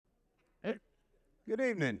Good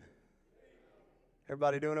evening.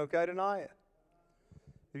 Everybody doing okay tonight?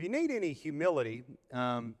 If you need any humility,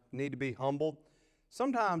 need to be humbled.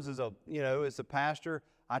 Sometimes as a pastor,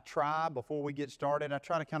 I try before we get started, I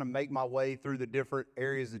try to kind of make my way through the different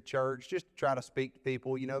areas of church, just to try to speak to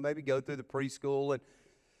people, maybe go through the preschool and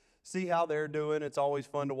see how they're doing. It's always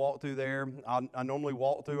fun to walk through there. I normally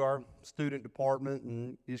walk through our student department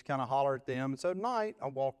and just kind of holler at them. And so tonight I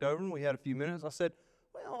walked over and we had a few minutes. I said,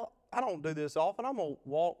 well, I don't do this often. I'm going to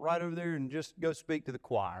walk right over there and just go speak to the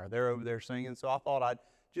choir. They're over there singing. So I thought I'd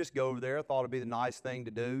just go over there. I thought it'd be the nice thing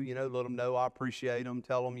to do, let them know I appreciate them,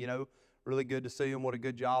 tell them, really good to see them, what a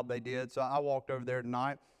good job they did. So I walked over there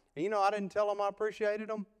tonight. And, I didn't tell them I appreciated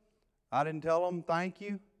them. I didn't tell them thank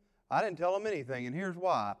you. I didn't tell them anything. And here's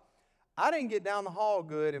why. I didn't get down the hall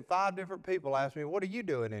good, and 5 different people asked me, what are you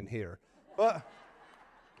doing in here?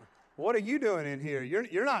 What are you doing in here?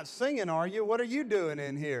 You're not singing, are you? What are you doing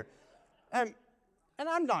in here? And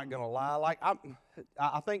I'm not going to lie.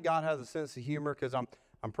 I think God has a sense of humor because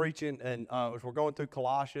I'm preaching, and as we're going through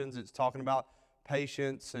Colossians, it's talking about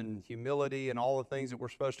patience and humility and all the things that we're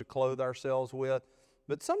supposed to clothe ourselves with.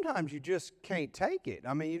 But sometimes you just can't take it.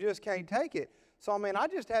 You just can't take it. So, I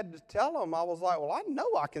just had to tell them, I was like, well, I know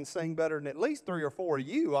I can sing better than at least 3 or 4 of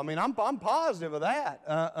you. I'm positive of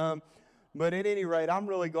that. But at any rate, I'm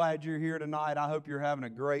really glad you're here tonight. I hope you're having a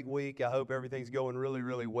great week. I hope everything's going really,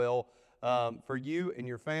 really well for you and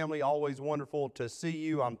your family. Always wonderful to see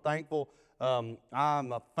you. I'm thankful. I'm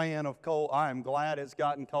a fan of cold. I am glad it's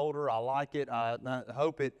gotten colder. I like it. I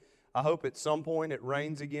hope at some point it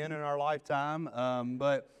rains again in our lifetime.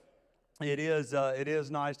 But it is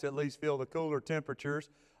nice to at least feel the cooler temperatures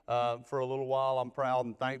for a little while. I'm proud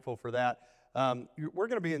and thankful for that. We're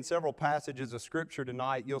going to be in several passages of Scripture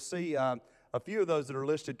tonight. You'll see a few of those that are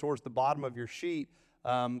listed towards the bottom of your sheet,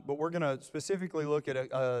 but we're going to specifically look at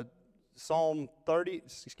Psalm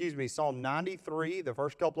 93, the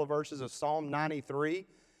first couple of verses of Psalm 93,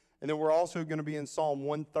 and then we're also going to be in Psalm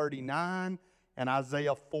 139 and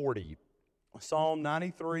Isaiah 40. Psalm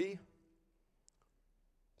 93,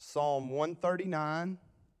 Psalm 139,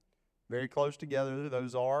 very close together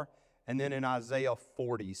those are, and then in Isaiah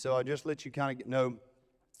 40. So I just let you kind of know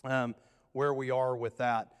where we are with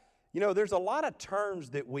that. There's a lot of terms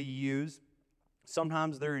that we use.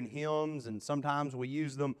 Sometimes they're in hymns, and sometimes we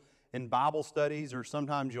use them in Bible studies, or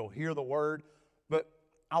sometimes you'll hear the word. But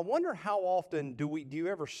I wonder how often do you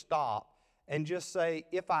ever stop and just say,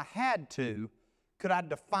 if I had to, could I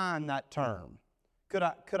define that term? Could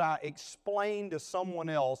I explain to someone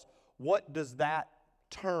else what does that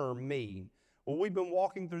term mean? Well, we've been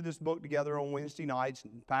walking through this book together on Wednesday nights,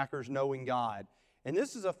 Packers Knowing God. And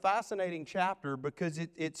this is a fascinating chapter because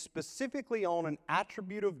it's specifically on an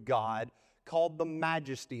attribute of God called the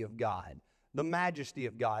majesty of God. The majesty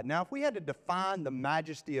of God. Now, if we had to define the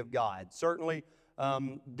majesty of God, certainly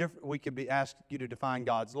we could be asked you to define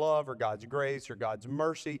God's love or God's grace or God's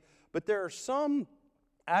mercy. But there are some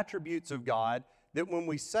attributes of God that when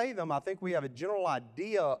we say them, I think we have a general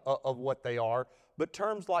idea of what they are, but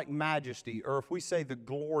terms like majesty, or if we say the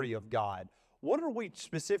glory of God, what are we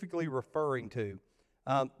specifically referring to?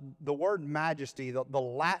 The word majesty, the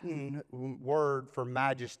Latin word for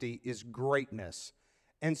majesty is greatness.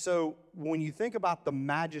 And so when you think about the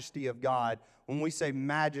majesty of God, when we say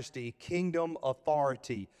majesty, kingdom,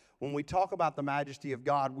 authority, when we talk about the majesty of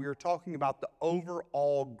God, we are talking about the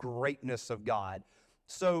overall greatness of God.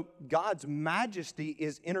 So God's majesty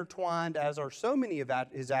is intertwined, as are so many of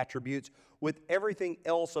His attributes, with everything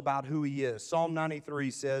else about who He is. Psalm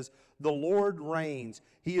 93 says, the Lord reigns.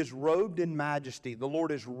 He is robed in majesty. The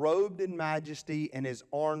Lord is robed in majesty and is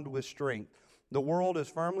armed with strength. The world is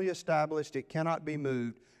firmly established. It cannot be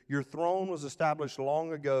moved. Your throne was established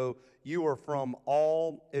long ago. You are from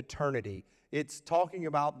all eternity. It's talking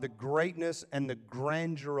about the greatness and the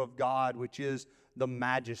grandeur of God, which is the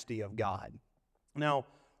majesty of God. Now,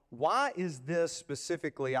 why is this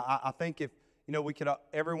specifically? I think if, we could,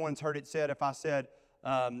 everyone's heard it said, if I said,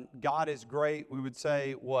 God is great, we would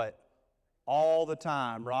say what? All the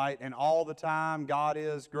time, right? And all the time, God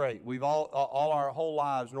is great. We've all our whole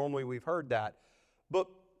lives, normally we've heard that. But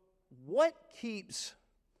what keeps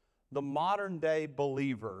the modern day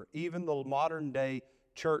believer, even the modern day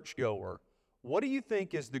churchgoer, what do you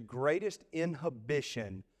think is the greatest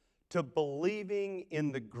inhibition to believing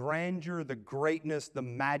in the grandeur, the greatness, the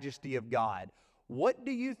majesty of God? What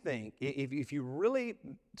do you think, if you really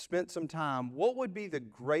spent some time, what would be the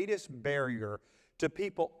greatest barrier to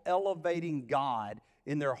people elevating God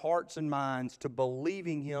in their hearts and minds to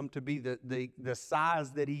believing Him to be the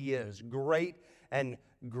size that He is, great and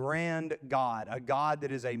grand God, a God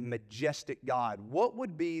that is a majestic God. What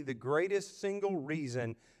would be the greatest single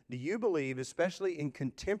reason, do you believe, especially in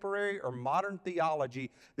contemporary or modern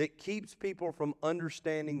theology, that keeps people from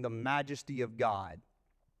understanding the majesty of God?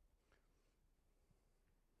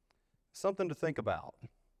 Something to think about.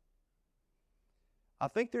 I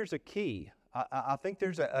think there's a key. I think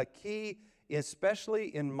there's a key,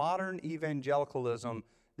 especially in modern evangelicalism,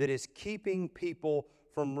 that is keeping people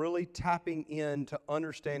from really tapping into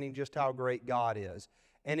understanding just how great God is.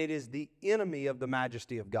 And it is the enemy of the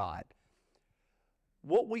majesty of God.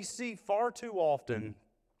 What we see far too often,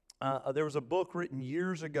 there was a book written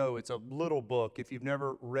years ago. It's a little book. If you've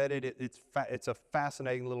never read it, it's a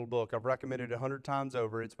fascinating little book. I've recommended it 100 times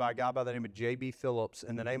over. It's by a guy by the name of J.B. Phillips,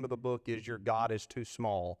 and the name of the book is Your God is Too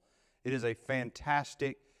Small. It is a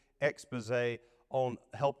fantastic expose on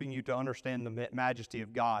helping you to understand the majesty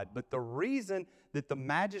of God. But the reason that the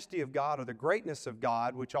majesty of God, or the greatness of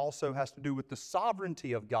God, which also has to do with the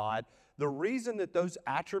sovereignty of God, the reason that those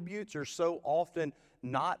attributes are so often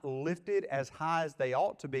not lifted as high as they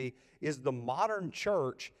ought to be is the modern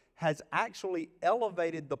church has actually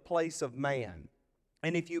elevated the place of man.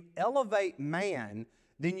 And if you elevate man,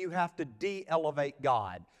 then you have to de-elevate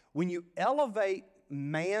God. When you elevate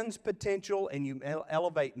man's potential and you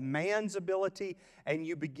elevate man's ability and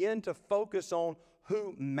you begin to focus on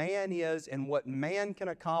who man is and what man can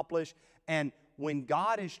accomplish, and when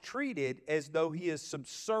God is treated as though he is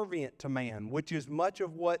subservient to man, which is much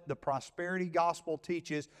of what the prosperity gospel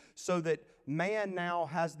teaches, so that man now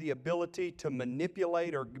has the ability to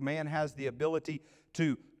manipulate, or man has the ability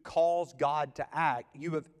to cause God to act.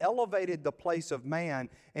 You have elevated the place of man,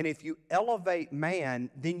 and if you elevate man,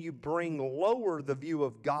 then you bring lower the view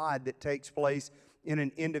of God that takes place in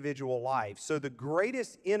an individual life. So the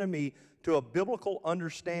greatest enemy to a biblical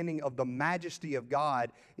understanding of the majesty of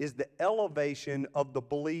God is the elevation of the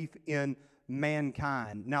belief in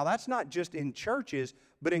mankind. Now, that's not just in churches,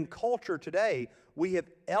 but in culture today. We have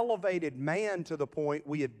elevated man to the point,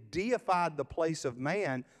 we have deified the place of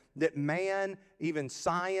man, that man, even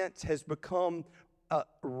science, has become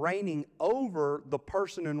reigning over the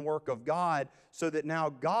person and work of God, so that now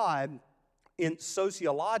God,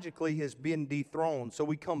 sociologically, has been dethroned. So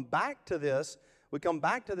we come back to this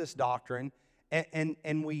doctrine,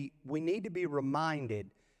 and we need to be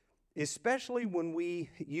reminded, especially when we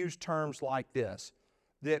use terms like this,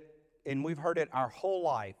 that, and we've heard it our whole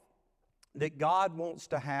life, that God wants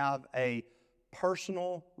to have a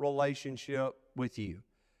personal relationship with you.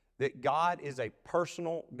 That God is a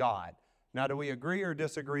personal God. Now, do we agree or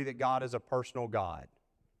disagree that God is a personal God?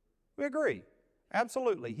 We agree.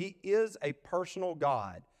 Absolutely. He is a personal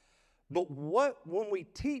God. But when we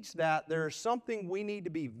teach that, there's something we need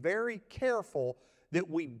to be very careful that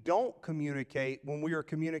we don't communicate when we are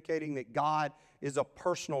communicating that God is a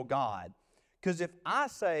personal God. Because if I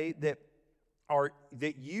say that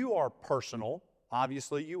you are personal,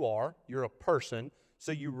 obviously you're a person,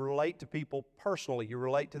 so you relate to people personally, you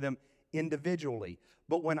relate to them individually.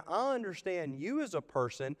 But when I understand you as a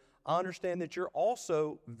person, I understand that you're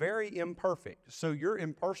also very imperfect. So your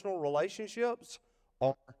impersonal relationships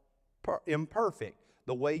are imperfect.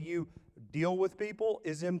 The way you deal with people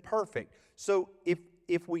is imperfect. So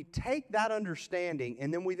if we take that understanding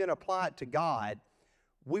and then we then apply it to God,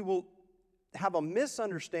 we will have a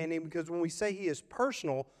misunderstanding, because when we say he is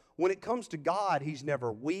personal, when it comes to God, he's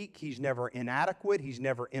never weak, he's never inadequate, he's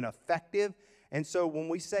never ineffective. And so when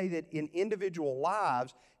we say that in individual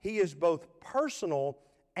lives, he is both personal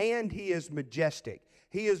and he is majestic.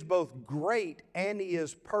 He is both great and he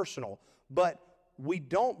is personal. But we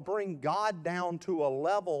don't bring God down to a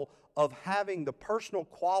level of having the personal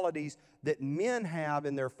qualities that men have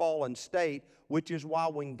in their fallen state, which is why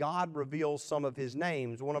when God reveals some of his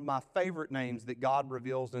names, one of my favorite names that God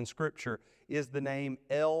reveals in Scripture is the name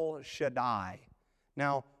El Shaddai.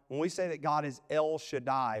 Now, when we say that God is El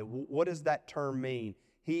Shaddai, what does that term mean?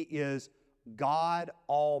 He is God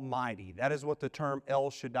Almighty. That is what the term El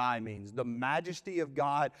Shaddai means. The majesty of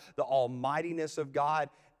God, the almightiness of God.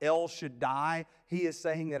 El Shaddai, he is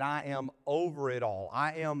saying that I am over it all.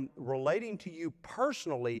 I am relating to you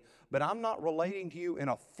personally, but I'm not relating to you in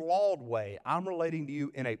a flawed way. I'm relating to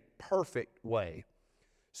you in a perfect way.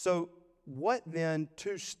 So what then,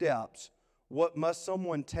 2 steps, what must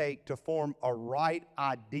someone take to form a right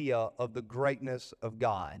idea of the greatness of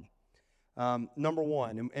God? Number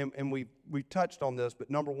one, and we've touched on this, but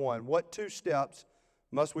number one, what 2 steps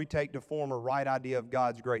must we take to form a right idea of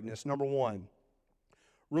God's greatness? Number one,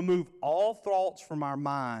 remove all thoughts from our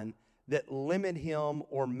mind that limit him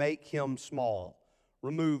or make him small.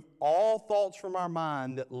 Remove all thoughts from our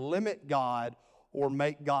mind that limit God or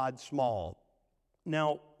make God small.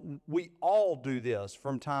 Now, we all do this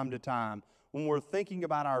from time to time when we're thinking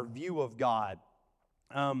about our view of God.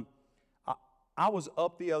 I was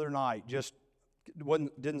up the other night, just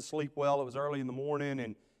didn't sleep well. It was early in the morning,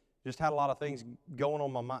 and just had a lot of things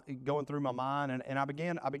going through my mind, and I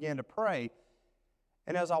began to pray.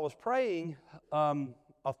 And as I was praying,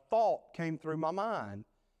 a thought came through my mind,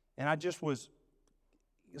 and I just was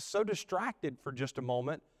so distracted for just a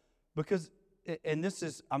moment because. And this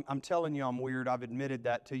is, I'm telling you I'm weird. I've admitted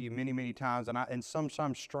that to you many, many times. And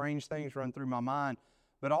sometimes strange things run through my mind.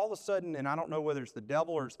 But all of a sudden, and I don't know whether it's the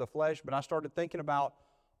devil or it's the flesh, but I started thinking about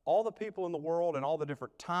all the people in the world and all the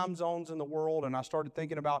different time zones in the world. And I started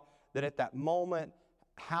thinking about that at that moment,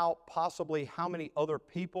 how many other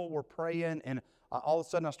people were praying. And all of a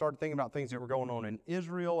sudden I started thinking about things that were going on in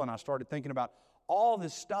Israel. And I started thinking about all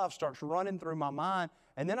this stuff starts running through my mind.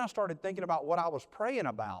 And then I started thinking about what I was praying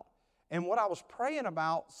about. And what I was praying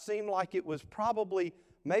about seemed like it was probably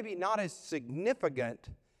maybe not as significant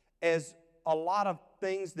as a lot of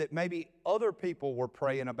things that maybe other people were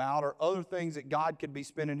praying about or other things that God could be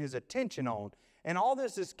spending His attention on. And all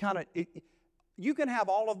this is you can have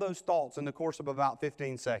all of those thoughts in the course of about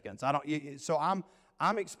 15 seconds. So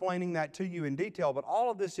I'm explaining that to you in detail, but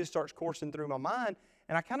all of this just starts coursing through my mind.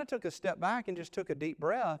 And I kind of took a step back and just took a deep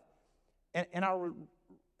breath. And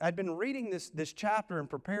I'd been reading this chapter and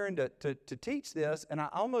preparing to teach this, and I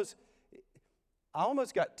almost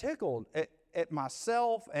got tickled at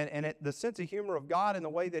myself and at the sense of humor of God and the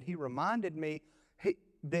way that He reminded me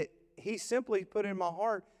that He simply put in my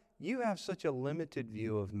heart, you have such a limited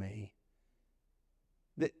view of me.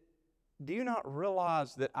 Do you not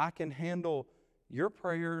realize that I can handle your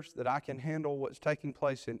prayers, that I can handle what's taking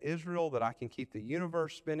place in Israel, that I can keep the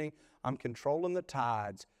universe spinning, I'm controlling the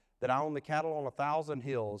tides, that I own the cattle on 1,000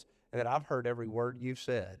 hills, and that I've heard every word you've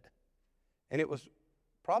said. And it was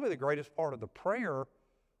probably the greatest part of the prayer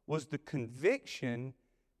was the conviction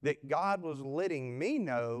that God was letting me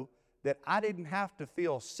know that I didn't have to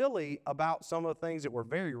feel silly about some of the things that were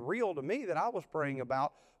very real to me that I was praying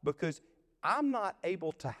about, because I'm not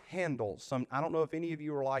able to handle some. I don't know if any of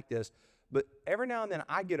you are like this, but every now and then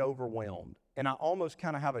I get overwhelmed, and I almost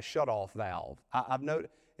kind of have a shut-off valve. I've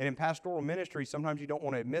noticed. And in pastoral ministry, sometimes you don't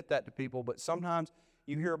want to admit that to people, but sometimes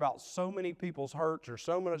you hear about so many people's hurts or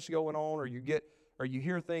so much going on, or you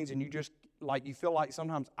hear things and you feel like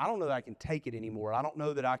sometimes, I don't know that I can take it anymore. I don't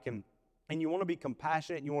know that I can, and you want to be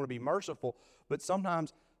compassionate and you want to be merciful, but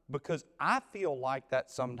sometimes, because I feel like that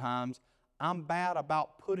sometimes, I'm bad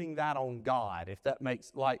about putting that on God, if that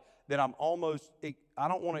makes, that I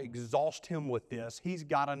don't want to exhaust Him with this. He's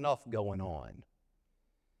got enough going on.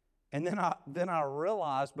 And then I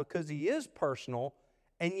realized, because He is personal,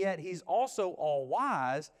 and yet He's also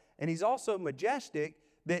all-wise, and He's also majestic,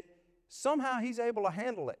 that somehow He's able to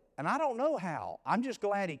handle it. And I don't know how. I'm just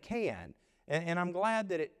glad He can. And I'm glad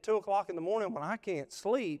that at 2 o'clock in the morning when I can't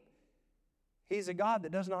sleep, He's a God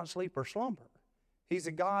that does not sleep or slumber. He's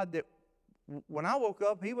a God that when I woke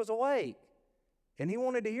up, He was awake, and He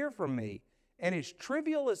wanted to hear from me. And as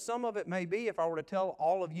trivial as some of it may be, if I were to tell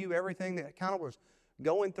all of you everything that kind of was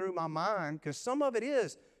going through my mind, because some of it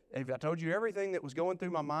is, if I told you everything that was going through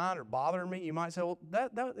my mind or bothering me, you might say, well,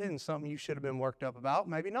 that isn't something you should have been worked up about.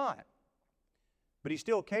 Maybe not. But He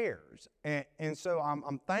still cares. And so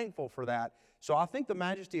I'm thankful for that. So I think the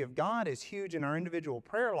majesty of God is huge in our individual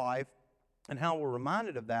prayer life and how we're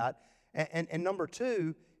reminded of that. And number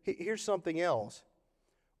two, here's something else.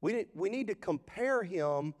 We need to compare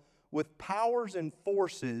Him with powers and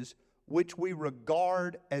forces which we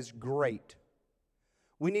regard as great.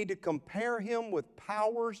 We need to compare Him with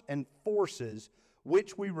powers and forces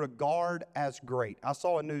which we regard as great. I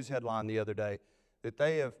saw a news headline the other day that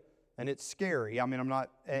they have, and it's scary. I mean, I'm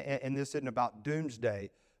not, and this isn't about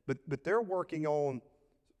doomsday, but they're working on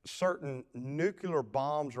certain nuclear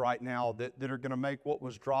bombs right now that are going to make what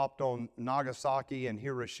was dropped on Nagasaki and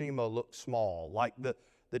Hiroshima look small. Like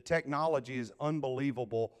the technology is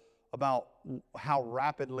unbelievable about how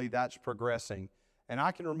rapidly that's progressing. And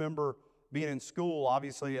I can remember being in school.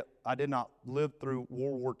 Obviously, I did not live through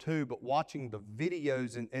World War II, but watching the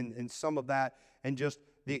videos and some of that, and just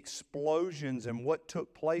the explosions and what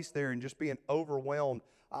took place there, and just being overwhelmed.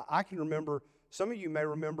 I can remember, some of you may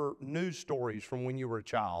remember news stories from when you were a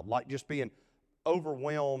child, like just being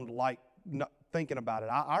overwhelmed, like thinking about it.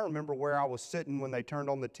 I remember where I was sitting when they turned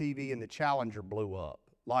on the TV and the Challenger blew up.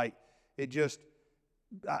 Like, it just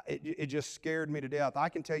scared me to death. I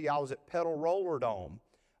can tell you, I was at Pedal Roller Dome.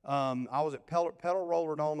 I was at Pedal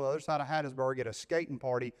Roller Dome on the other side of Hattiesburg at a skating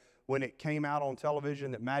party when it came out on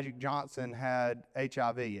television that Magic Johnson had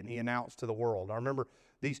HIV, and he announced to the world. I remember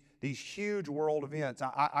these huge world events.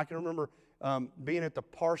 I can remember being at the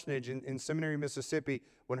parsonage in Seminary, Mississippi,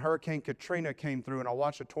 when Hurricane Katrina came through, and I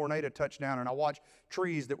watched a tornado touch down, and I watched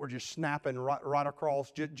trees that were just snapping right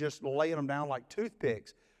across, just laying them down like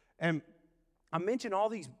toothpicks. And I mention all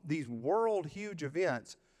these world huge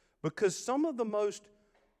events because some of the most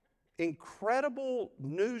incredible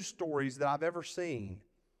news stories that I've ever seen,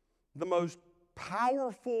 the most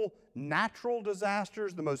powerful natural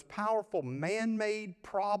disasters, the most powerful man-made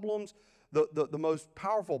problems, the most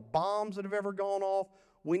powerful bombs that have ever gone off,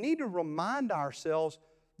 we need to remind ourselves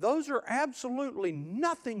those are absolutely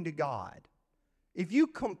nothing to God. If you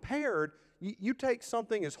compared, you take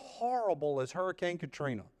something as horrible as Hurricane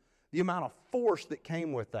Katrina, the amount of force that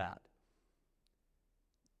came with that.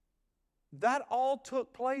 That all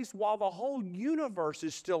took place while the whole universe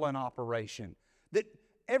is still in operation. That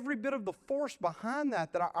every bit of the force behind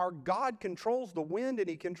that our God controls the wind and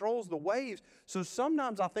He controls the waves. So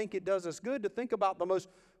sometimes I think it does us good to think about the most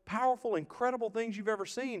powerful, incredible things you've ever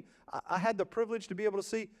seen. I had the privilege to be able to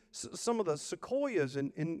see some of the sequoias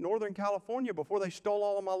in Northern California before they stole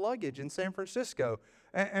all of my luggage in San Francisco.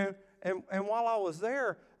 And while I was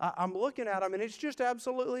there, I'm looking at them, and it's just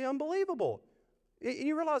absolutely unbelievable. And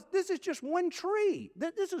you realize this is just one tree.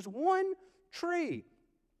 This is one tree.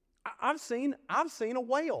 I've seen a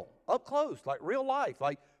whale up close, like real life,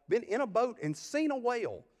 like been in a boat and seen a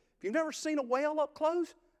whale. If you've never seen a whale up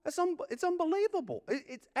close, it's unbelievable.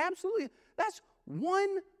 It's absolutely, that's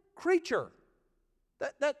one creature.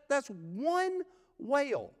 That's one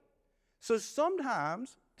whale. So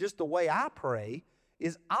sometimes, just the way I pray,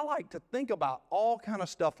 is I like to think about all kind of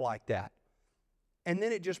stuff like that. And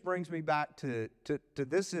then it just brings me back to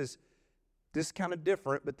this kind of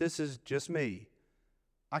different, but this is just me.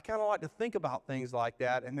 I kind of like to think about things like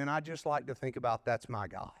that, and then I just like to think about that's my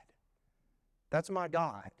God. That's my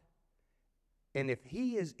God. And if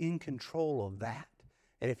He is in control of that,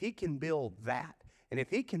 and if He can build that, and if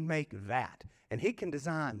He can make that, and He can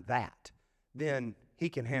design that, then He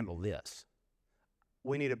can handle this.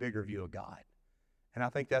 We need a bigger view of God. And I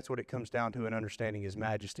think that's what it comes down to in understanding His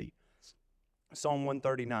majesty. Psalm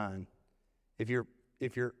 139. If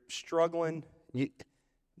you're struggling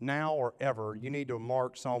now or ever, you need to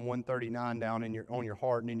mark Psalm 139 down on your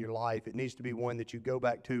heart and in your life. It needs to be one that you go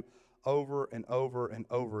back to over and over and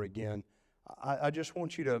over again. I just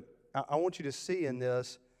want you to see in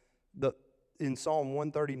this, in Psalm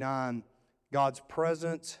 139, God's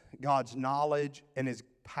presence, God's knowledge, and His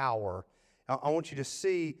power. I want you to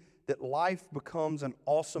see that life becomes an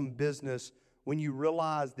awesome business when you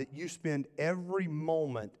realize that you spend every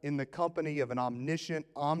moment in the company of an omniscient,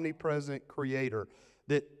 omnipresent Creator,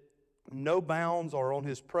 that no bounds are on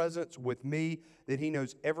His presence with me, that He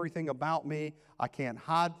knows everything about me. I can't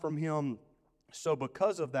hide from Him. So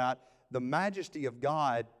because of that, the majesty of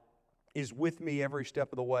God is with me every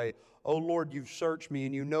step of the way. Oh Lord, You've searched me,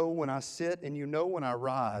 and You know when I sit, and You know when I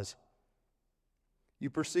rise.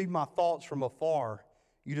 You perceive my thoughts from afar.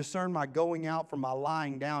 You discern my going out from my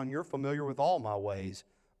lying down. You're familiar with all my ways.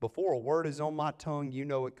 Before a word is on my tongue, You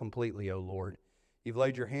know it completely, O Lord. You've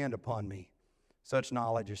laid Your hand upon me. Such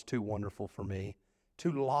knowledge is too wonderful for me,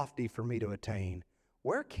 too lofty for me to attain.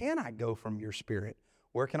 Where can I go from Your Spirit?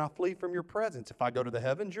 Where can I flee from Your presence? If I go to the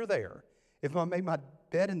heavens, You're there. If I make my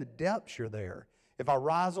bed in the depths, You're there. If I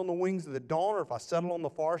rise on the wings of the dawn, or if I settle on the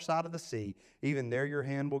far side of the sea, even there Your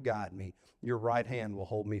hand will guide me. Your right hand will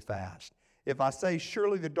hold me fast. If I say,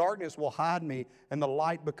 surely the darkness will hide me, and the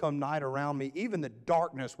light become night around me, even the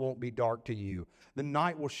darkness won't be dark to You. The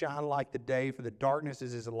night will shine like the day, for the darkness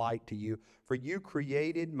is as a light to You. For You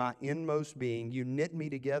created my inmost being. You knit me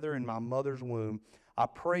together in my mother's womb. I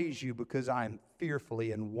praise You because I am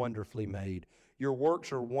fearfully and wonderfully made. Your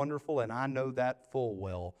works are wonderful, and I know that full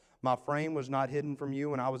well. My frame was not hidden from You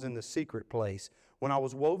when I was in the secret place. When I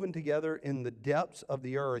was woven together in the depths of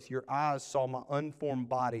the earth, Your eyes saw my unformed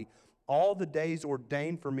body. All the days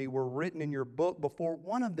ordained for me were written in Your book before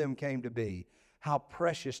one of them came to be. How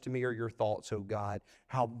precious to me are Your thoughts, O God.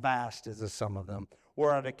 How vast is the sum of them.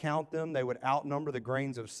 Were I to count them, they would outnumber the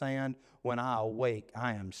grains of sand. When I awake,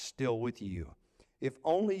 I am still with You. If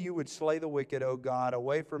only You would slay the wicked, O God.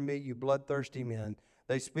 Away from me, you bloodthirsty men.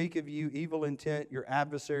 They speak of You evil intent. Your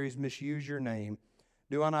adversaries misuse Your name.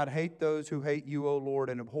 Do I not hate those who hate You, O Lord,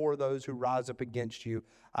 and abhor those who rise up against You?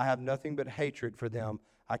 I have nothing but hatred for them.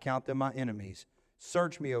 I count them my enemies.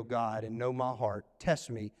 Search me, O God, and know my heart. Test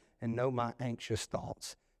me and know my anxious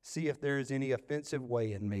thoughts. See if there is any offensive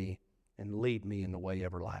way in me, and lead me in the way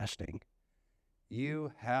everlasting.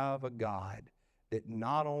 You have a God that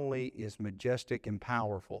not only is majestic and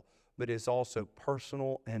powerful, but is also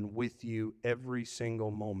personal and with you every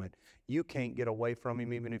single moment. You can't get away from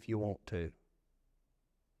Him even if you want to.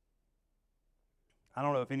 I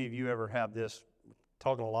don't know if any of you ever have this,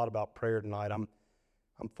 talking a lot about prayer tonight. I'm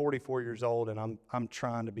 44 years old, and I'm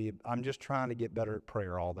just trying to get better at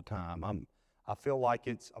prayer all the time. I've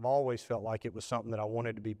always felt like it was something that I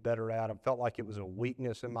wanted to be better at. I felt like it was a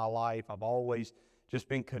weakness in my life. I've always just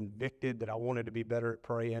been convicted that I wanted to be better at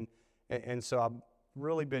praying. And so I've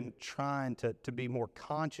really been trying to be more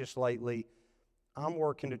conscious lately. I'm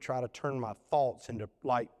working to try to turn my thoughts into,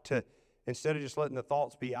 instead of just letting the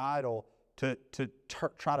thoughts be idle, to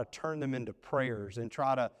try to turn them into prayers and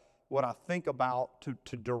try to, what I think about,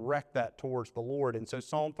 to direct that towards the Lord. And so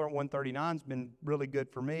Psalm 139 has been really good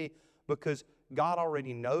for me because God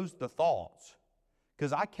already knows the thoughts.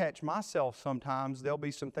 Because I catch myself sometimes, there'll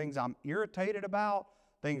be some things I'm irritated about,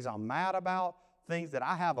 things I'm mad about, things that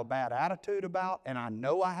I have a bad attitude about, and I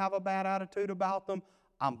know I have a bad attitude about them.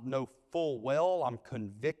 I know full well I'm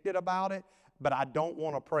convicted about it, but I don't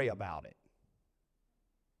want to pray about it.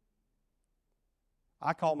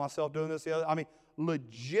 I caught myself doing this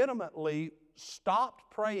legitimately stopped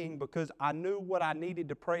praying because I knew what I needed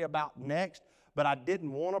to pray about next, but I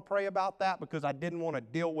didn't want to pray about that because I didn't want to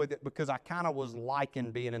deal with it because I kind of was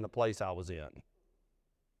liking being in the place I was in.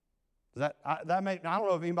 I don't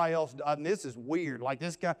know if anybody else, and this is weird, like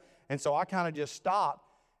this guy, and so I kind of just stopped,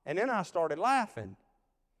 and then I started laughing.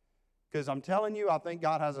 Because I'm telling you, I think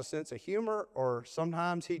God has a sense of humor, or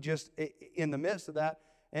sometimes He just, in the midst of that,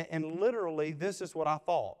 and literally, this is what I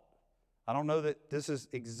thought. I don't know that this is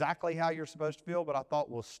exactly how you're supposed to feel, but I thought,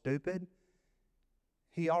 well, stupid.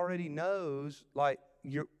 He already knows,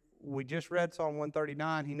 we just read Psalm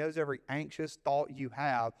 139, He knows every anxious thought you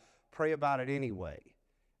have. Pray about it anyway.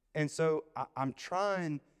 And so I'm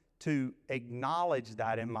trying to acknowledge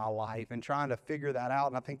that in my life and trying to figure that out,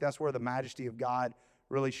 and I think that's where the majesty of God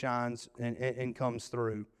really shines and comes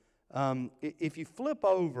through. If you flip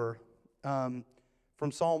over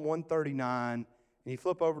from Psalm 139, and you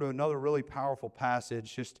flip over to another really powerful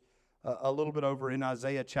passage, just a little bit over in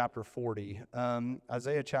Isaiah chapter 40.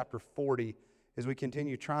 Isaiah chapter 40, as we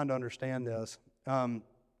continue trying to understand this,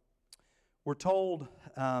 we're told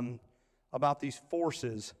about these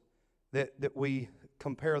forces that we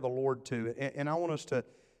compare the Lord to. And I want us to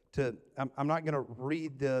I'm not going to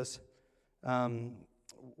read this.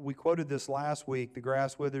 We quoted this last week, the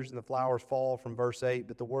grass withers and the flowers fall, from verse 8,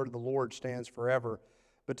 but the word of the Lord stands forever.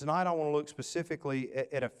 But tonight I want to look specifically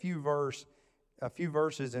at a few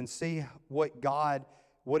verses and see what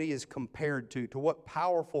He is compared to what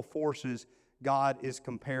powerful forces God is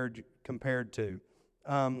compared to.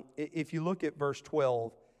 If you look at verse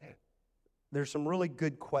 12, there's some really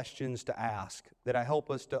good questions to ask that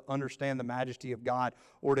help us to understand the majesty of God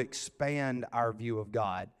or to expand our view of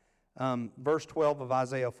God. Verse 12 of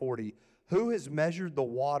Isaiah 40, who has measured the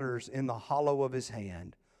waters in the hollow of His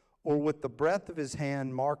hand, or with the breadth of His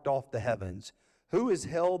hand marked off the heavens? Who has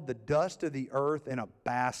held the dust of the earth in a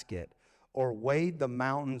basket, or weighed the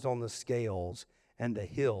mountains on the scales and the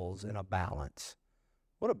hills in a balance?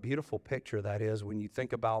 What a beautiful picture that is when you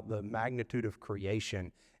think about the magnitude of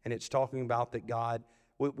creation. And it's talking about that God,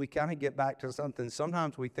 we kind of get back to something.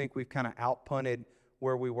 Sometimes we think we've kind of outpunted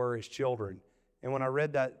where we were as children. And when I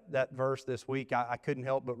read that verse this week, I couldn't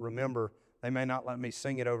help but remember, they may not let me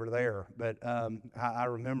sing it over there, but I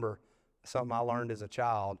remember something I learned as a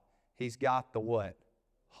child. He's got the what?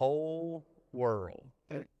 Whole world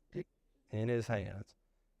in His hands.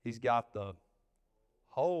 He's got the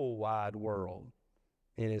whole wide world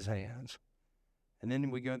in His hands. And then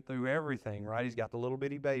we go through everything, right? He's got the little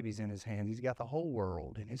bitty babies in His hands. He's got the whole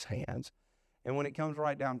world in His hands. And when it comes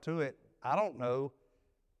right down to it, I don't know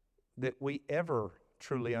that we ever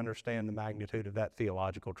truly understand the magnitude of that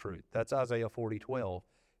theological truth. That's Isaiah 40:12.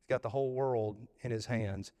 He's got the whole world in His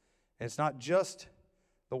hands. And it's not just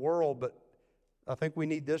the world, but I think we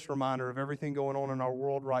need this reminder of everything going on in our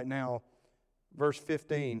world right now. Verse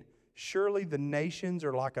 15, surely the nations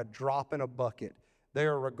are like a drop in a bucket. They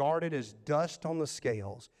are regarded as dust on the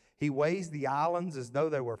scales. He weighs the islands as though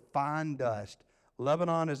they were fine dust.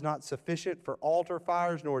 Lebanon is not sufficient for altar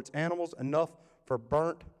fires, nor its animals enough for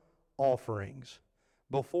burnt offerings.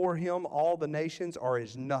 Before Him, all the nations are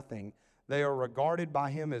as nothing. They are regarded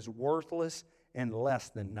by Him as worthless and less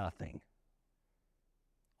than nothing.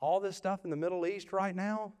 All this stuff in the Middle East right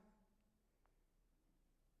now,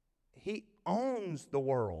 He owns the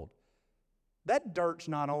world. That dirt's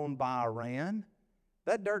not owned by Iran.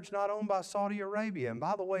 That dirt's not owned by Saudi Arabia. And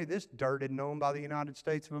by the way, this dirt isn't owned by the United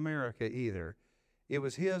States of America either. It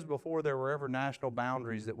was His before there were ever national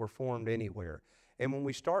boundaries that were formed anywhere. And when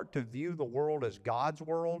we start to view the world as God's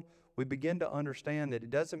world, we begin to understand that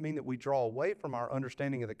it doesn't mean that we draw away from our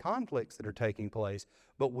understanding of the conflicts that are taking place,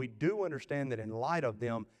 but we do understand that in light of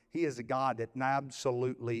them, He is a God that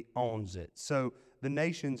absolutely owns it. So the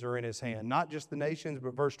nations are in His hand. Not just the nations,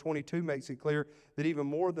 but verse 22 makes it clear that even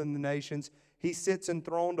more than the nations, He sits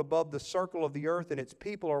enthroned above the circle of the earth, and its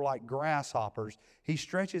people are like grasshoppers. He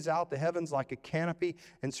stretches out the heavens like a canopy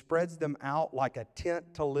and spreads them out like a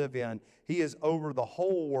tent to live in. He is over the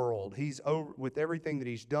whole world. He's over with everything that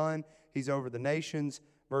He's done. He's over the nations.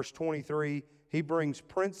 Verse 23, He brings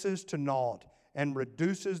princes to naught and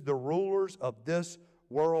reduces the rulers of this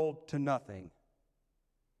world to nothing.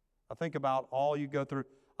 I think about all you go through.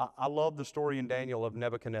 I love the story in Daniel of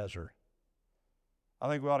Nebuchadnezzar. I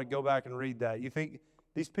think we ought to go back and read that. You think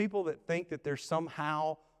these people that think that they're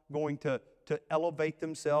somehow going to elevate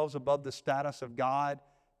themselves above the status of God,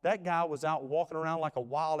 that guy was out walking around like a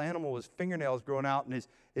wild animal, his fingernails growing out, and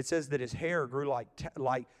it says that his hair grew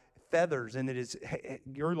like feathers, and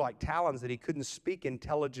it grew like talons, that he couldn't speak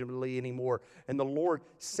intelligibly anymore. And the Lord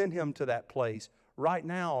sent him to that place. Right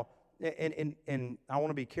now, and I want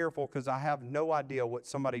to be careful because I have no idea what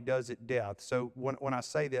somebody does at death. So when I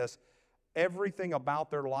say this, everything about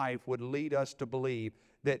their life would lead us to believe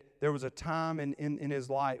that there was a time in his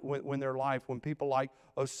life, when people like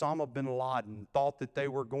Osama bin Laden thought that they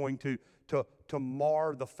were going to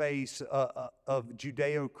mar the face of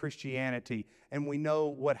Judeo-Christianity. And we know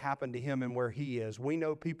what happened to him and where he is. We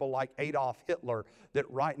know people like Adolf Hitler, that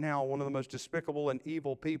right now, one of the most despicable and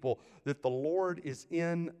evil people, that the Lord is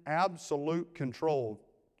in absolute control.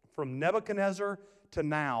 From Nebuchadnezzar to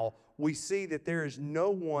now, we see that there is no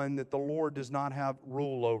one that the Lord does not have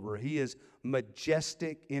rule over. He is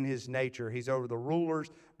majestic in His nature. He's over the rulers.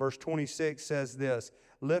 Verse 26 says this,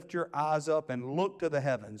 lift your eyes up and look to the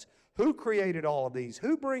heavens. Who created all of these?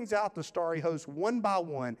 Who brings out the starry host one by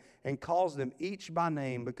one and calls them each by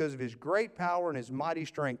name? Because of His great power and His mighty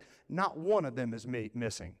strength, not one of them is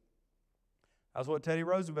missing. That's what Teddy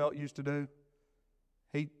Roosevelt used to do.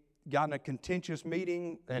 He got in a contentious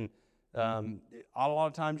meeting, and a lot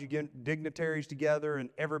of times you get dignitaries together and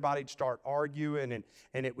everybody'd start arguing,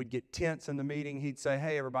 and it would get tense in the meeting. He'd say,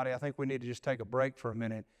 hey, everybody, I think we need to just take a break for a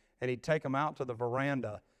minute. And he'd take them out to the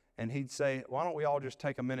veranda, and he'd say, why don't we all just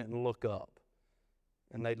take a minute and look up?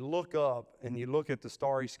 And they'd look up, and you look at the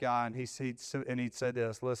starry sky, and he'd say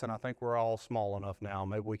this, listen, I think we're all small enough now.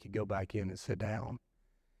 Maybe we could go back in and sit down.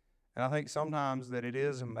 And I think sometimes that it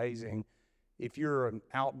is amazing if you're an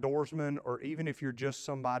outdoorsman, or even if you're just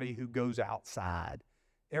somebody who goes outside,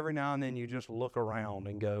 every now and then you just look around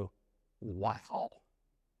and go, wow,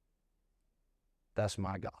 that's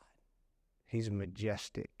my God. He's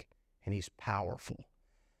majestic and He's powerful.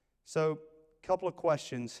 So, a couple of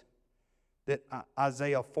questions that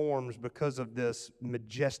Isaiah forms because of this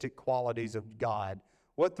majestic qualities of God.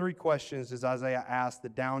 What three questions does Isaiah ask the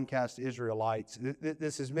downcast Israelites?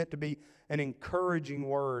 This is meant to be an encouraging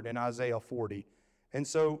word in Isaiah 40. And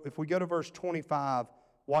so if we go to verse 25,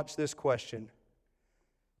 watch this question.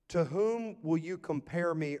 To whom will you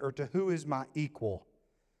compare me, or to who is my equal?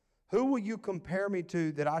 Who will you compare me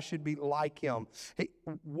to that I should be like him?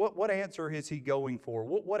 What answer is he going for?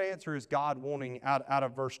 What answer is God wanting out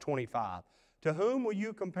of verse 25? To whom will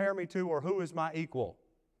you compare me to, or who is my equal?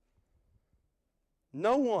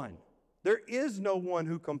 No one. There is no one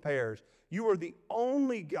who compares. You are the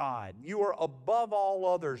only God. You are above all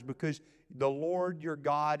others because the Lord your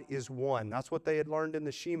God is one. That's what they had learned in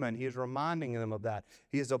the Shema, and He is reminding them of that.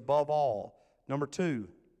 He is above all. Number two,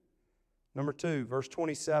 verse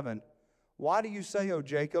 27. Why do you say, O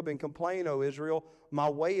Jacob, and complain, O Israel? My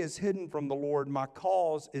way is hidden from the Lord. My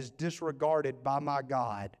cause is disregarded by my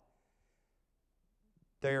God.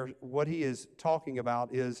 What he is talking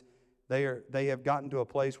about is they have gotten to a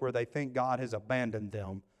place where they think God has abandoned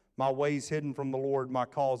them. My way is hidden from the Lord. My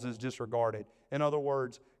cause is disregarded. In other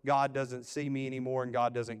words, God doesn't see me anymore, and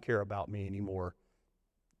God doesn't care about me anymore.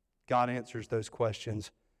 God answers those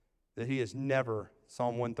questions that He has never,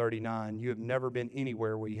 Psalm 139, you have never been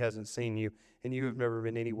anywhere where He hasn't seen you, and you have never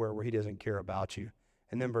been anywhere where He doesn't care about you.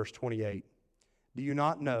 And then verse 28, do you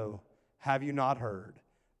not know, have you not heard?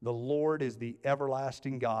 The Lord is the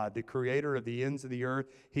everlasting God, the creator of the ends of the earth.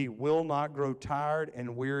 He will not grow tired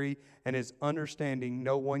and weary, and His understanding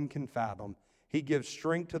no one can fathom. He gives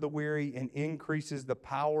strength to the weary and increases the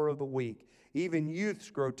power of the weak. Even youths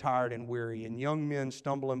grow tired and weary, and young men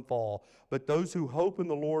stumble and fall. But those who hope in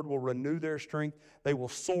the Lord will renew their strength. They will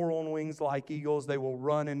soar on wings like eagles. They will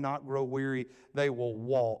run and not grow weary. They will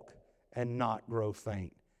walk and not grow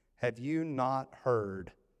faint. Have you not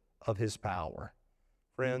heard of His power?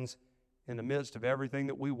 Friends, in the midst of everything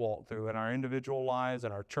that we walk through in our individual lives,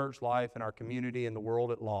 in our church life, in our community, in the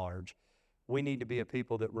world at large, we need to be a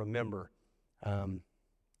people that remember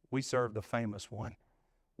we serve the famous one.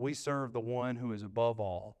 We serve the one who is above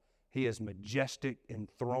all. He is majestic,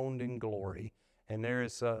 enthroned in glory, and there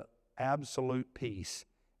is an absolute peace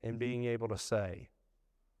in being able to say,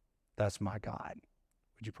 that's my God.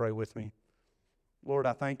 Would you pray with me? Lord,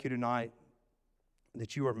 I thank you tonight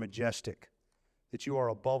that you are majestic, that you are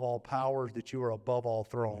above all powers, that you are above all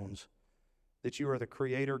thrones, that you are the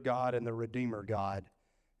Creator God and the Redeemer God.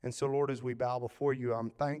 And so, Lord, as we bow before you, I'm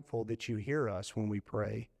thankful that you hear us when we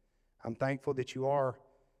pray. I'm thankful that you are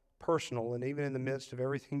personal, and even in the midst of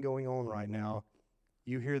everything going on right now,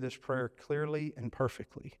 you hear this prayer clearly and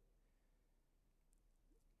perfectly.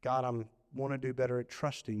 God, I want to do better at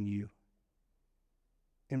trusting you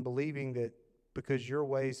and believing that because your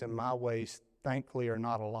ways and my ways, thankfully, are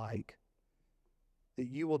not alike, that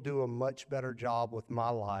you will do a much better job with my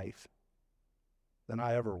life than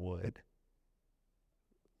I ever would.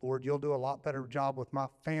 Lord, you'll do a lot better job with my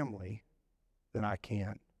family than I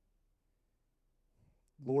can.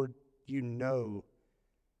 Lord, you know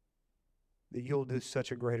that you'll do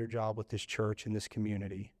such a greater job with this church and this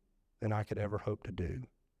community than I could ever hope to do.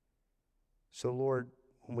 So, Lord,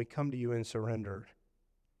 when we come to you in surrender,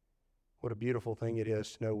 what a beautiful thing it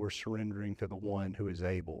is to know we're surrendering to the one who is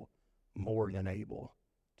able, more than able,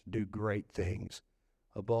 to do great things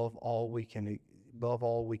above all we can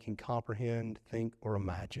comprehend, think, or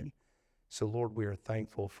imagine. So, Lord, we are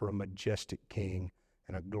thankful for a majestic King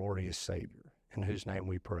and a glorious Savior, in whose name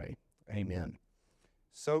we pray. Amen.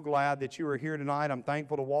 So glad that you are here tonight. I'm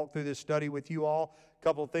thankful to walk through this study with you all. A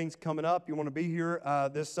couple of things coming up. You want to be here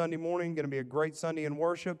this Sunday morning. Going to be a great Sunday in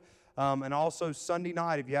worship. And also Sunday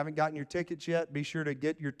night, if you haven't gotten your tickets yet, be sure to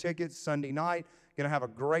get your tickets Sunday night. Going to have a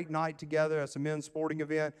great night together. It's a men's sporting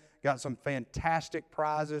event. Got some fantastic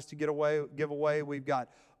prizes to give away. We've got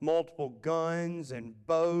multiple guns and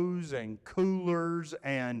bows and coolers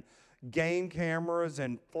and game cameras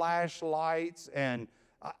and flashlights, and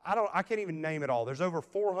I can't even name it all. There's over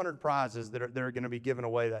 400 prizes that are going to be given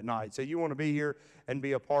away that night. So you want to be here and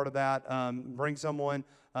be a part of that. Bring someone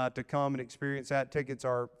to come and experience that. Tickets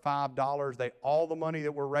are $5. All the money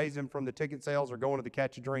that we're raising from the ticket sales are going to the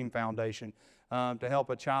Catch a Dream Foundation to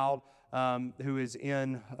help a child who is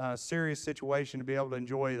in a serious situation to be able to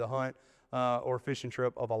enjoy the hunt or fishing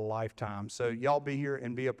trip of a lifetime. So y'all be here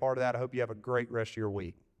and be a part of that. I hope you have a great rest of your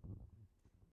week.